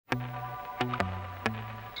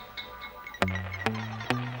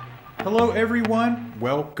Hello everyone,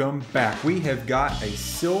 welcome back. We have got a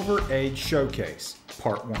Silver Age Showcase,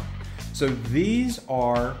 part 1. So these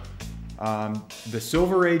are the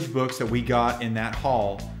Silver Age books that we got in that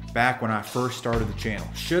haul back when I first started the channel.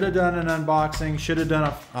 Should have done an unboxing, should have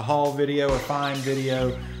done a haul video, a find video,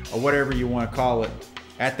 or whatever you want to call it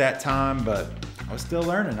at that time, but I was still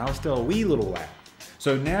learning. I was still a wee little lad.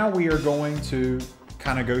 So now we are going to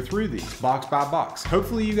kind of go through these box by box.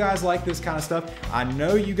 Hopefully you guys like this kind of stuff. I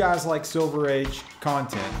know you guys like Silver Age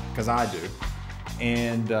content, because I do.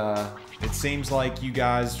 And it seems like you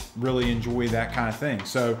guys really enjoy that kind of thing.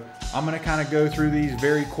 So I'm gonna kind of go through these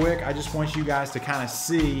very quick. I just want you guys to kind of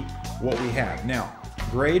see what we have. Now,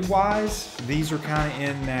 grade-wise, these are kind of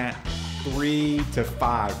in that 3 to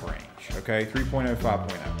 5 range, okay? 3.0,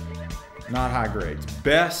 5.0. Not high grades.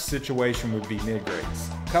 Best situation would be mid grades.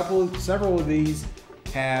 Several of these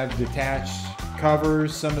have detached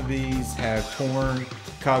covers. Some of these have torn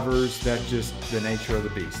covers. That's just the nature of the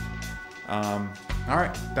beast. All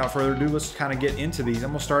right, without further ado, let's kind of get into these. I'm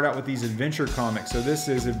gonna start out with these adventure comics. So this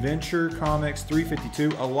is Adventure Comics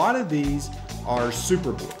 352. A lot of these are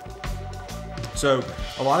Super Boy. So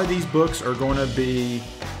a lot of these books are going to be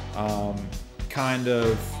kind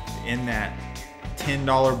of in that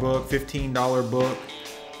 $10 book, $15 book.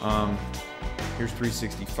 Here's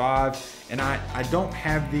 365. And I don't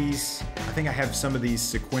have these, I think I have some of these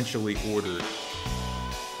sequentially ordered.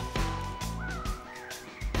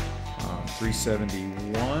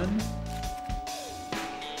 371.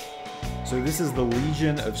 So this is the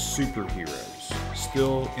Legion of Superheroes.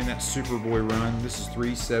 Still in that Superboy run. This is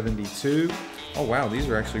 372. Oh wow, these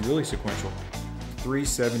are actually really sequential.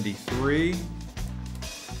 373. I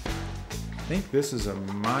think this is a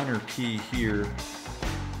minor key here.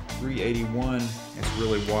 381. It's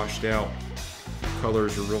really washed out.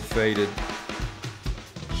 Colors are real faded.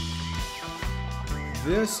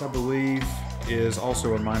 This, I believe, is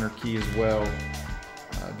also a minor key as well.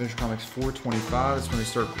 Adventure Comics 425 is when they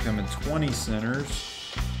start becoming 20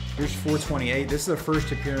 centers. Here's 428. This is the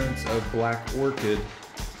first appearance of Black Orchid.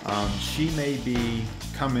 She may be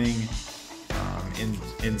coming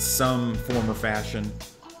in some form or fashion.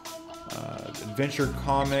 Adventure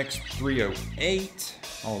Comics 308.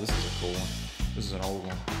 Oh, this is a cool one. This is an old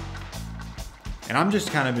one. And I'm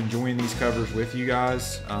just kind of enjoying these covers with you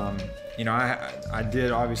guys. You know, I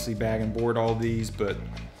did obviously bag and board all these, but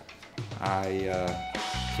I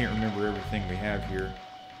can't remember everything we have here.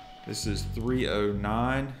 This is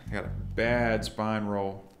 309. I got a bad spine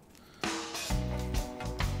roll. Oh,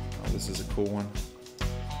 this is a cool one.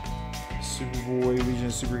 Superboy, Legion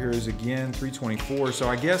of Superheroes again, 324. So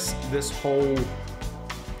I guess this whole,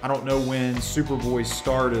 I don't know when Superboy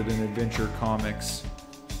started in Adventure Comics.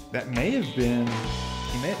 That may have been,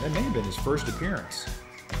 that may have been his first appearance.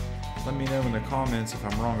 Let me know in the comments if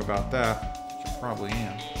I'm wrong about that, which I probably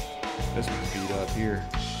am. This one's beat up here.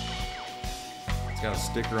 It's got a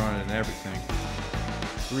sticker on it and everything.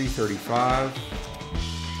 335.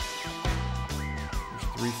 There's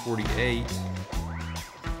 348.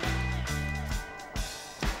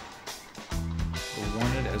 We're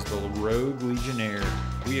wanted as the Rogue Legionnaire.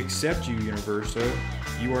 We accept you, Universo.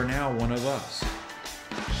 You are now one of us.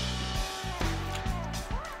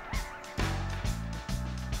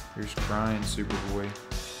 Here's crying Superboy,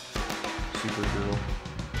 Supergirl.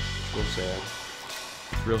 Real sad.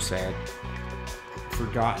 Real sad.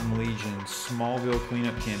 Forgotten Legion, Smallville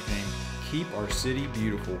cleanup campaign. Keep our city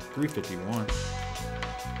beautiful. 351.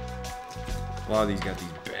 A lot of these got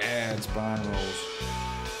these bad spine rolls.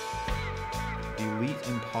 Elite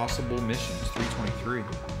Impossible Missions, 323.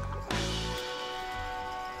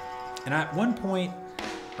 And at one point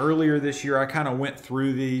earlier this year, I kind of went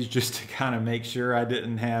through these just to kind of make sure I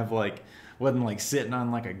didn't have wasn't like sitting on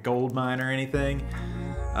like a gold mine or anything.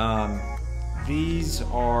 These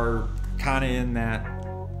are kind of in that,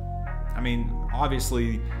 I mean,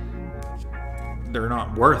 obviously they're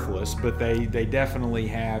not worthless, but they definitely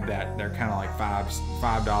have that, they're kind of like $5,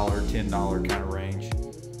 $10 kind of range,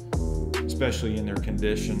 especially in their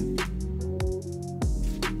condition.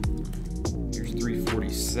 Here's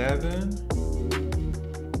 347.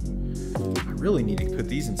 I really need to put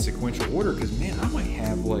these in sequential order because, man, I might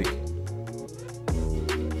have like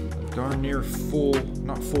darn near full,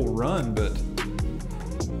 not full run, but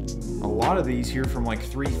a lot of these here from like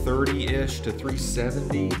 330-ish to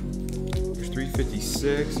 370. There's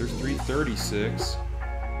 356, there's 336.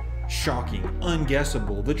 Shocking,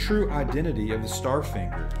 unguessable, the true identity of the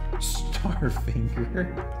Starfinger.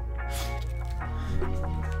 Starfinger.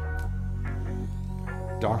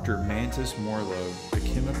 Dr. Mantis Morlow, the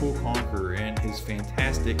chemical conqueror, and his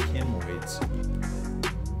fantastic chemoids.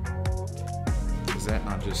 Does that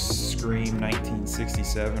not just scream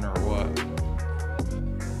 1967 or what?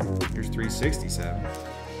 Here's 367.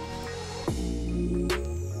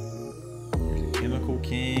 Here's a Chemical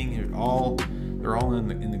King. They're all in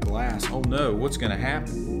the glass. Oh no, what's gonna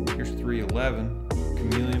happen? Here's 311.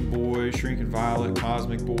 Chameleon Boy, Shrinking Violet,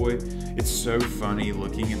 Cosmic Boy. It's so funny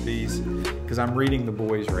looking at these because I'm reading the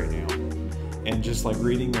boys right now and just like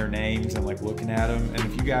reading their names and like looking at them. And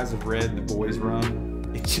if you guys have read the boys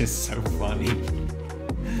run, it's just so funny.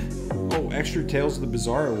 Oh, Extra Tales of the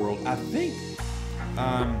Bizarro World. I think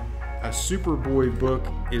a Superboy book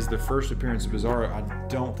is the first appearance of Bizarro. I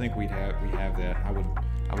don't think we have that. I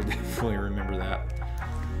would definitely remember that.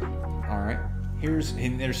 All right.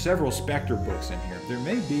 There's several Spectre books in here. There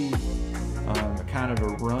may be kind of a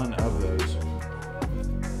run of those.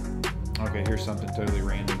 Okay, here's something totally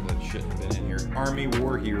random that shouldn't have been in here. Army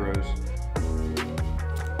War Heroes,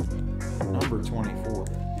 number 24.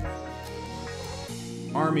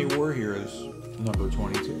 Army War Heroes, number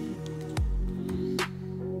 22.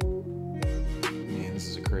 Man, this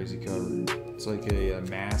is a crazy cover. It's like a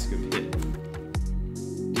mask of hit.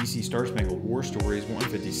 DC Star Spangled War Stories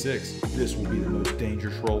 156. This will be the most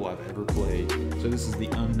dangerous role I've ever played. So this is the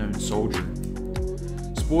Unknown Soldier.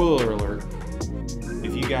 Spoiler alert,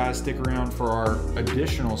 if you guys stick around for our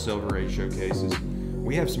additional Silver Age showcases,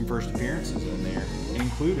 we have some first appearances in there,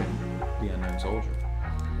 including the Unknown Soldier.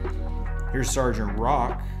 Here's Sergeant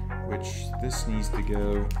Rock, which this needs to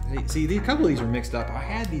go. See, a couple of these are mixed up. I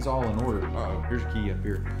had these all in order. Uh-oh, here's a key up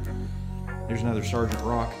here. There's another Sergeant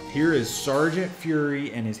Rock. Here is Sergeant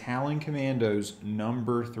Fury and his Howling Commandos,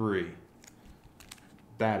 number 3.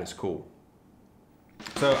 That is cool.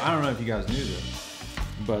 So, I don't know if you guys knew this,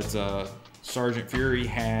 but Sergeant Fury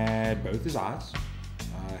had both his eyes.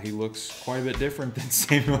 He looks quite a bit different than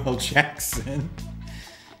Samuel L. Jackson.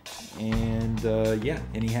 And, yeah,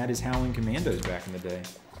 and he had his Howling Commandos back in the day.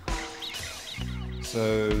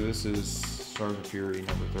 So, this is Sergeant Fury,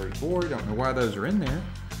 number 34. Don't know why those are in there.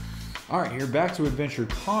 All right, here back to Adventure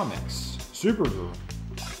Comics. Supergirl.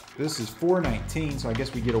 This is 419, so I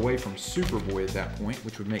guess we get away from Superboy at that point,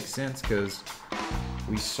 which would make sense because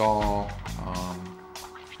we saw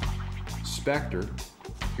Spectre.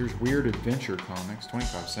 Here's Weird Adventure Comics,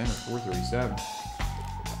 25 cents, 437.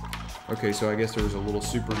 Okay, so I guess there was a little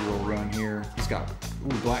Supergirl run here. He's got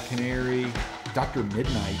Black Canary, Dr.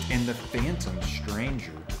 Midnight, and the Phantom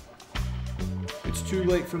Stranger. It's too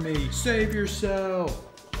late for me. Save yourself.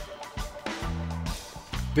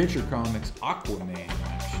 Adventure Comics Aquaman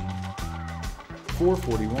action.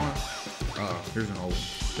 441. Oh, here's an old one.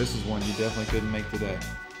 This is one you definitely couldn't make today.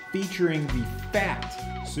 Featuring the fat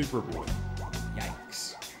Superboy.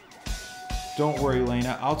 Yikes. Don't worry,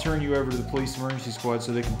 Lena. I'll turn you over to the police emergency squad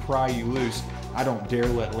so they can pry you loose. I don't dare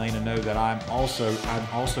let Lena know that I've also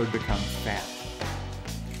become fat.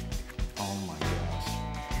 Oh my gosh.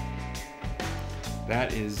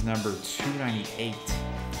 That is number 298.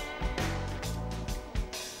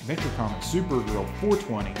 Adventure Comics Supergirl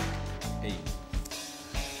 428.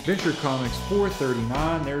 Adventure Comics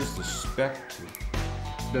 439. There's the Spectre.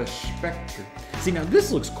 The Spectre. See, now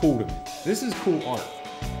this looks cool to me. This is cool art.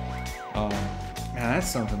 Man, that's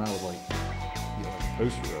something I would like. You know, like a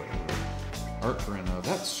poster of, art print of.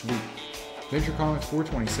 That's sweet. Adventure Comics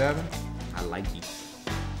 427. I like it.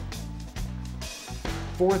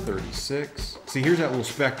 436. See, here's that little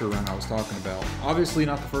Spectre run I was talking about. Obviously,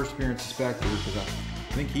 not the first appearance of Spectre because I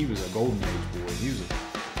think he was a Golden Age boy. He was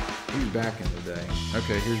back in the day.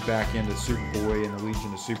 Okay, here's back into Superboy and the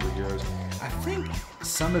Legion of Superheroes. I think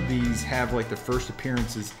some of these have like the first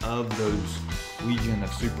appearances of those Legion of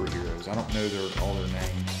Superheroes. I don't know all their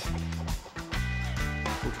names.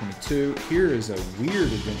 422. Here is a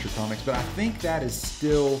Weird Adventure Comics, but I think that is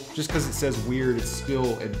still, just because it says Weird, it's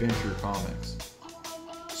still Adventure Comics.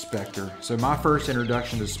 Spectre. So my first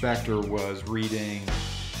introduction to Spectre was reading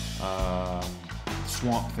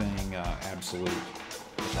Swamp Thing Absolute,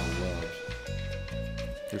 which I loved.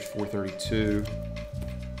 There's 432.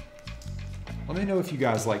 Let me know if you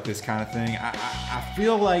guys like this kind of thing. I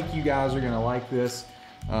feel like you guys are gonna like this.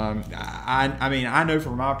 I mean, I know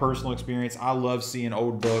from my personal experience, I love seeing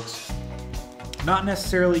old books. Not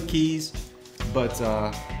necessarily keys, but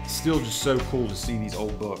still just so cool to see these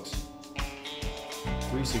old books.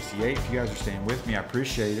 368, if you guys are staying with me, I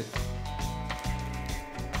appreciate it.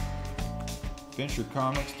 Adventure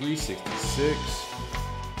Comics 366.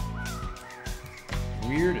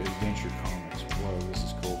 Weird Adventure Comics. Whoa, this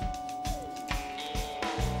is cool.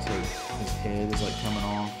 So his head is like coming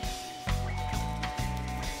off.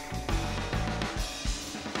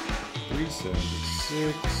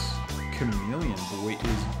 376. Chameleon Boy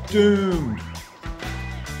is doomed.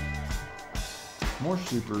 More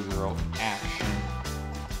Supergirl action.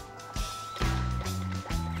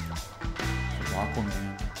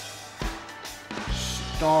 Aquaman.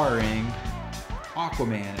 Starring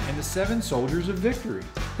Aquaman and the 7 Soldiers of Victory.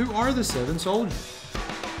 Who are the 7 soldiers?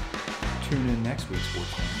 Tune in next week,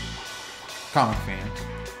 sports fans. Comic fans.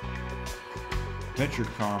 Adventure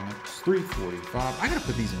Comics 345. I gotta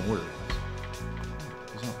put these in order,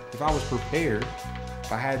 guys. If I was prepared,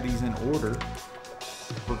 if I had these in order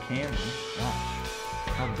for Camden, gosh,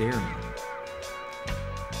 how dare me.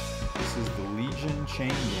 This is the Legion Chain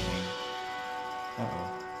Gang.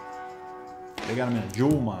 Uh-oh. They got him in a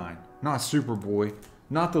jewel mine. Not Superboy.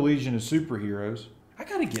 Not the Legion of Superheroes. I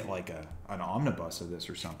gotta get like an omnibus of this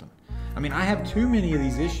or something. I mean, I have too many of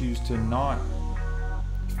these issues to not...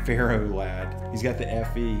 Pharaoh Lad. He's got the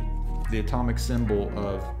FE, the atomic symbol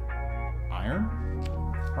of iron,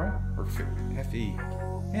 right? Or FE.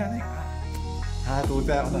 Yeah, I think I have to look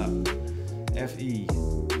that one up. FE.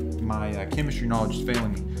 My chemistry knowledge is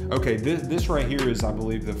failing me. Okay, this right here is, I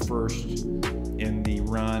believe, the first in the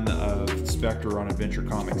run of Spectre on Adventure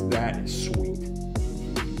Comics. That is sweet.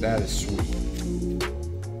 That is sweet.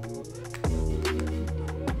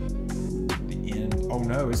 The end. Oh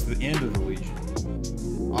no, it's the end of the Legion.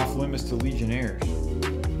 Off limits to Legionnaires.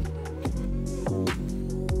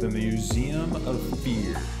 The Museum of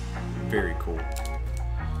Fear. Very cool.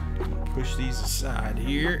 Push these aside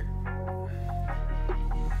here.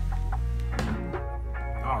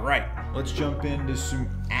 All right, let's jump into some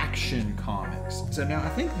Action Comics. So now I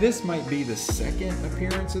think this might be the second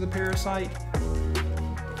appearance of the Parasite.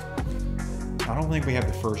 I don't think we have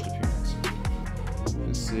the first appearance.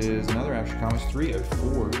 This is another Action Comics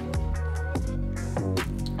 304.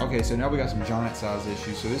 Okay, so now we got some giant size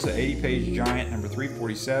issues. So this is an 80-page giant, number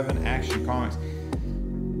 347, Action Comics.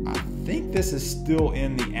 I think this is still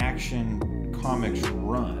in the Action Comics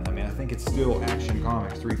run. I mean, I think it's still Action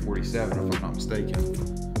Comics 347, if I'm not mistaken.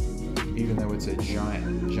 Even though it's a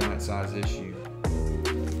giant size issue.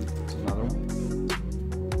 It's another one.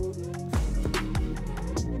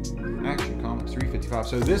 Action Comics 355.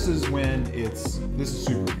 So this is when this is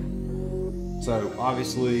Superman. So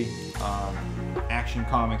obviously, Action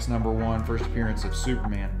Comics #1, first appearance of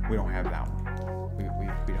Superman. We don't have that one. We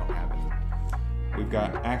don't have it. We've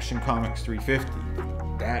got Action Comics 350.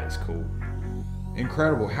 That is cool.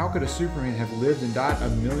 Incredible. How could a Superman have lived and died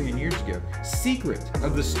 1,000,000 years ago? Secret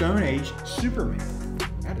of the Stone Age Superman.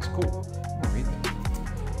 That is cool. I'm gonna read that.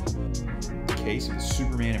 The case of the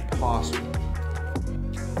Superman Imposter.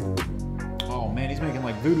 Oh man, he's making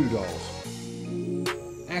like voodoo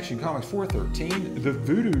dolls. Action Comics 413. The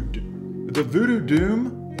Voodoo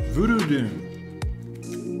Doom.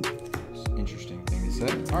 Interesting thing to say.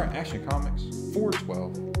 All right, Action Comics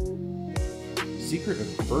 412. Secret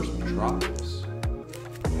of the First Metropolis.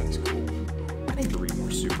 That's cool. I need to read more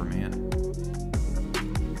Superman.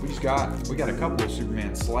 We got a couple of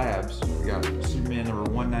Superman slabs. We got Superman number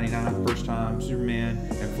 199, first time Superman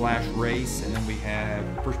and Flash Race, and then we have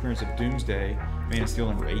first appearance of Doomsday, Man of Steel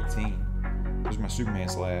number 18. Those are my Superman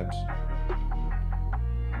slabs.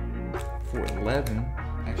 411,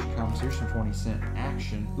 Action Comics. Here's some 20-cent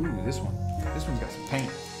action. Ooh, this one's got some paint.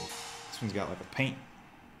 This one's got like a paint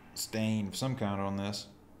stain of some kind on this.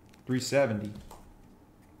 370.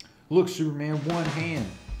 Look, Superman, one hand.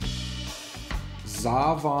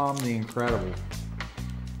 Zavam the Incredible.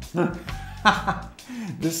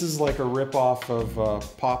 This is like a ripoff of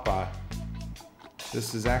Popeye.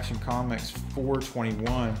 This is Action Comics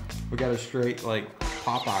 421. We got a straight like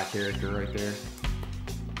Popeye character right there.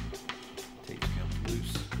 Tape comes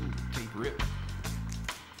loose. Ooh, tape rip.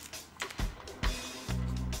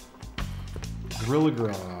 Gorilla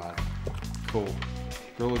Grodd. Cool.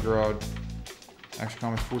 Gorilla Grodd. Action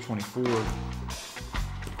Comics 424.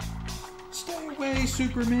 Stay away,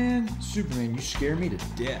 Superman. Superman, you scare me to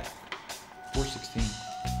death. 416.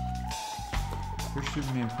 Here's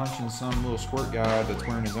Superman punching some little squirt guy that's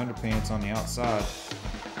wearing his underpants on the outside.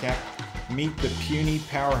 Meet the puny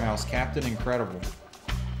powerhouse, Captain Incredible.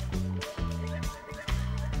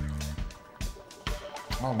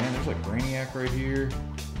 Oh man, there's like Brainiac right here.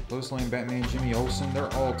 Lois Lane, Batman, Jimmy Olsen,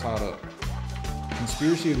 they're all tied up.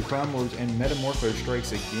 Conspiracy of the Crime Lords and Metamorpho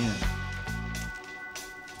strikes again.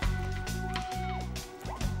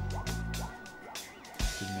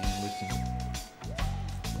 Superman lifting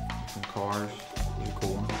some cars. These are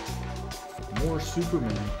cool ones. More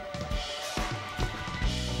Superman.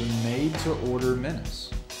 The made-to-order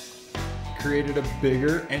menace created a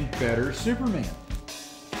bigger and better Superman.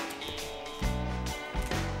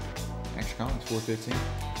 Action Comics 415.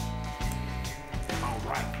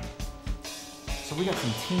 So we got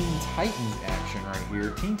some Teen Titans action right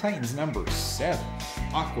here. Teen Titans number 7.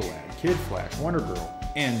 Aqualad, Kid Flash, Wonder Girl,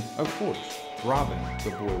 and of course, Robin, the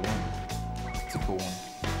Boy Wonder. It's a cool one.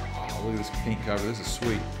 Oh, look at this pink cover. This is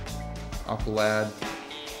sweet. Aqualad.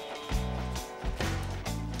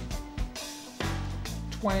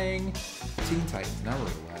 Twang. Teen Titans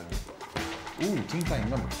number 11. Ooh, Teen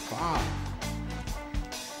Titans number 5.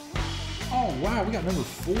 Oh, wow, we got number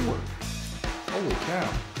 4. Holy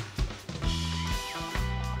cow.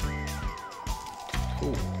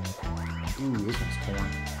 Cool. Ooh, this one's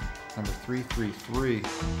torn. Number 333.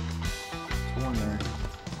 Torn there.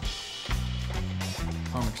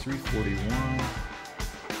 Comics 341.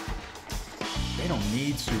 They don't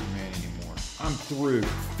need Superman anymore. I'm through.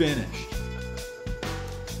 Finished.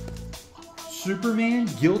 Superman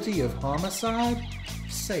guilty of homicide?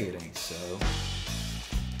 Say it ain't so.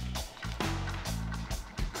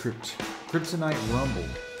 Kryptonite Rumble.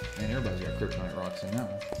 Man, everybody's got Kryptonite rocks in that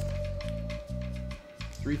one.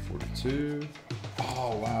 342.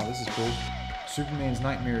 Oh, wow, this is cool. Superman's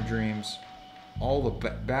nightmare dreams. All the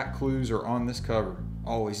bat clues are on this cover.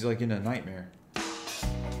 Oh, he's like in a nightmare.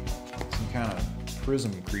 Some kind of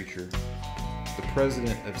prism creature. The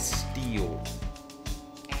President of Steel.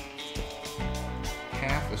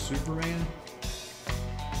 Half a Superman?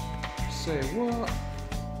 Say what?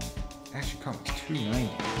 Action Comics 290.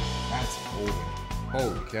 That's an old one.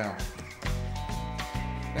 Holy cow.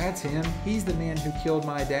 That's him. He's the man who killed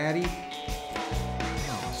my daddy.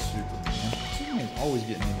 Oh, Superman. Superman's always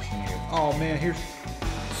getting into shenanigans. Oh man, here's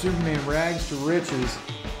Superman rags to riches.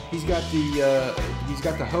 He's got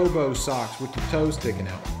the hobo socks with the toes sticking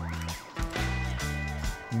out.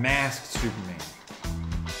 Masked Superman.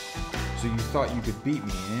 So you thought you could beat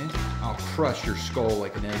me, eh? I'll crush your skull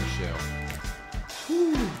like an eggshell.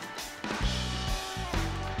 Whew.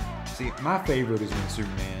 See, my favorite is when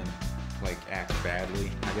Superman like acts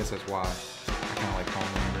badly. I guess that's why I kind of like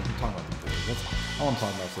Homelander. I'm talking about the boys. That's all I'm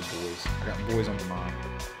talking about is the boys. I got boys on the mind.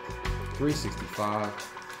 365.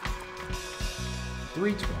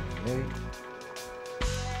 328.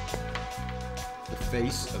 The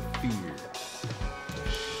Face of Fear.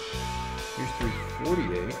 Here's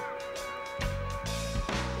 348.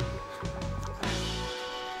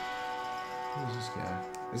 Who's this guy?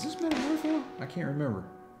 Is this Metamorpho? I can't remember.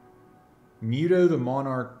 Muto the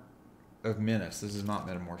Monarch of Menace. This is not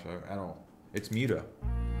Metamorpho at all. It's Muto.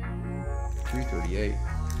 338.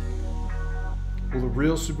 Will the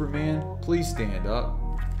real Superman please stand up?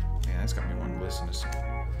 Man, that's got me wanting to listen to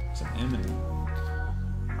some Eminem.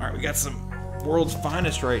 Alright, we got some World's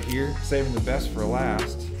Finest right here. Saving the best for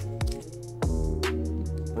last.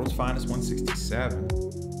 World's Finest 167.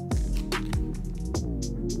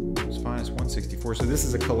 World's Finest 164. So this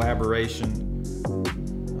is a collaboration.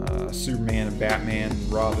 Superman and Batman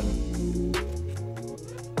and Robin.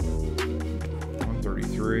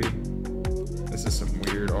 133. This is some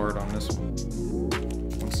weird art on this one.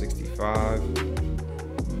 165.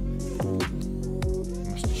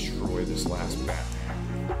 Must destroy this last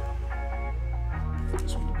Batman.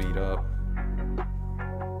 This one's beat up.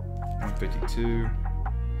 152.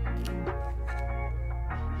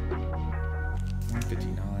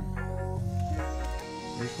 159.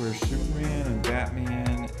 Here's where Superman and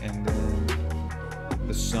Batman, and then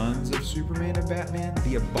the sons of Superman and Batman,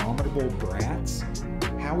 the abominable brats.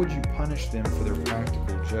 How would you punish them for their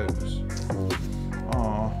practical jokes?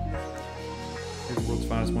 Aw. Here's the World's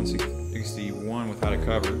Finest 161 without a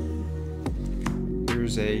cover.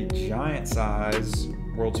 Here's a giant size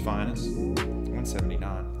World's Finest 179.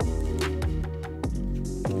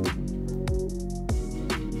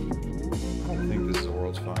 I don't think this is a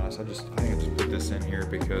World's Finest. I think I just put this in here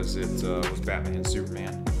because it was Batman and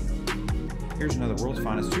Superman. Here's another World's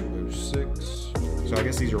Finest 206. So I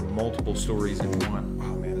guess these are multiple stories in one.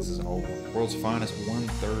 Oh man, this is an old one. World's Finest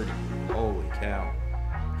 130. Holy cow.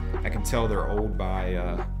 I can tell they're old by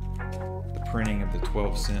the printing of the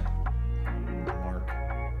 12-cent mark.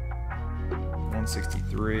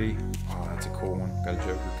 163. Oh, that's a cool one. Got a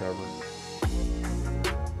Joker cover.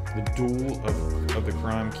 The Duel of the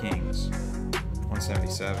Crime Kings.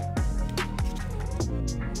 177.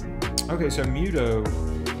 Okay, so Muto.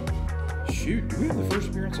 Shoot, do we have the first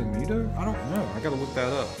appearance of Muto? I don't know. I gotta look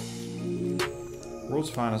that up. World's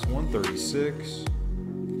Finest 136.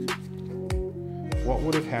 What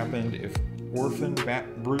would have happened if orphan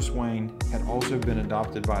Bruce Wayne had also been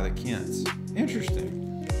adopted by the Kents?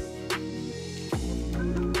 Interesting.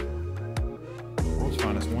 World's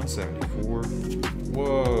Finest 174.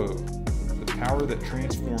 Whoa. The Power That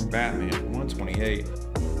Transformed Batman 128.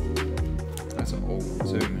 That's an old one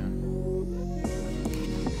too, man.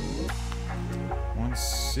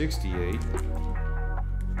 168.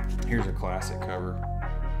 Here's a classic cover.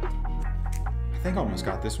 I think I almost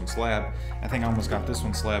got this one slab. I think I almost got this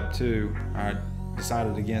one slab too. I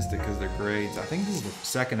decided against it because they're grades. I think this is the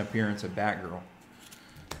second appearance of Batgirl.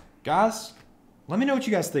 Guys, let me know what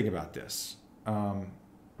you guys think about this. I'm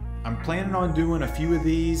planning on doing a few of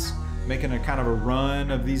these, making a kind of a run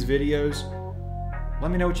of these videos.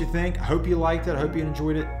 Let me know what you think. I hope you liked it. I hope you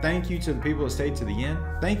enjoyed it. Thank you to the people that stayed to the end.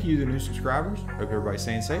 Thank you to the new subscribers. Hope everybody's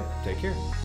staying safe. Take care.